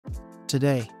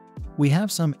Today, we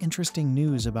have some interesting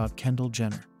news about Kendall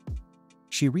Jenner.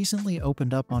 She recently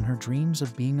opened up on her dreams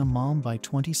of being a mom by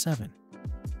 27,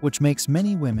 which makes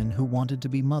many women who wanted to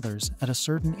be mothers at a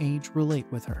certain age relate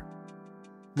with her.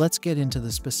 Let's get into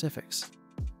the specifics.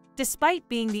 Despite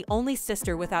being the only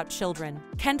sister without children,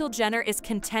 Kendall Jenner is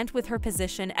content with her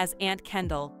position as Aunt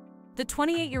Kendall. The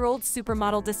 28-year-old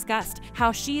supermodel discussed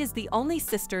how she is the only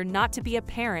sister not to be a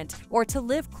parent or to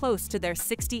live close to their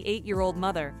 68-year-old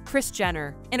mother, Kris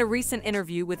Jenner, in a recent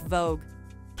interview with Vogue.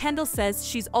 Kendall says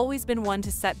she's always been one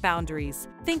to set boundaries,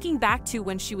 thinking back to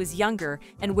when she was younger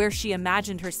and where she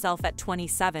imagined herself at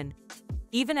 27.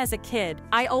 Even as a kid,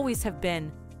 I always have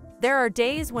been. There are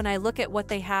days when I look at what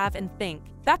they have and think,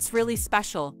 that's really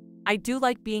special. I do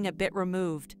like being a bit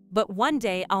removed, but one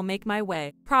day I'll make my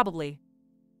way, probably.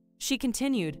 She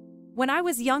continued, when I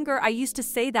was younger, I used to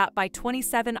say that by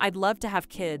 27 I'd love to have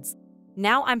kids.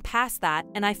 Now I'm past that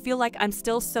and I feel like I'm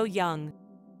still so young.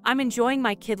 I'm enjoying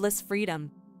my kidless freedom.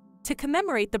 To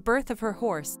commemorate the birth of her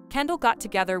horse, Kendall got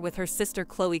together with her sister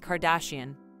Khloe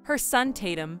Kardashian, her son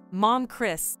Tatum, mom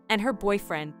Kris, and her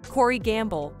boyfriend, Corey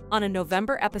Gamble, on a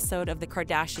November episode of The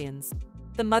Kardashians.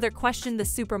 The mother questioned the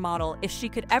supermodel if she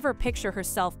could ever picture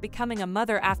herself becoming a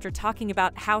mother after talking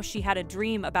about how she had a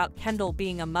dream about Kendall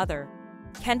being a mother.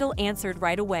 Kendall answered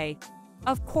right away,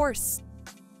 "Of course.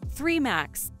 3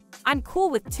 max. I'm cool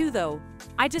with 2 though.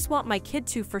 I just want my kid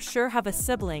to for sure have a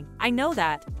sibling, I know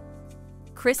that."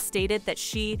 Kris stated that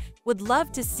she would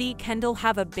love to see Kendall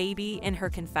have a baby in her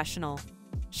confessional.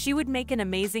 She would make an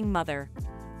amazing mother.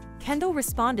 Kendall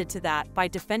responded to that by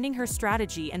defending her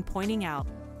strategy and pointing out,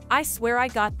 "I swear I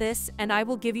got this and I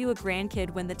will give you a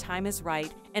grandkid when the time is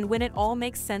right and when it all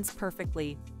makes sense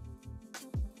perfectly.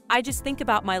 I just think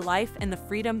about my life and the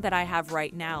freedom that I have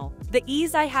right now, the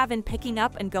ease I have in picking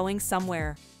up and going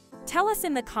somewhere." Tell us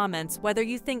in the comments whether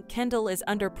you think Kendall is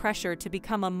under pressure to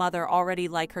become a mother already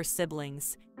like her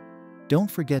siblings.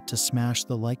 Don't forget to smash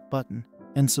the like button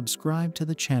and subscribe to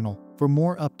the channel for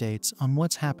more updates on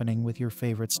what's happening with your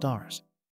favorite stars.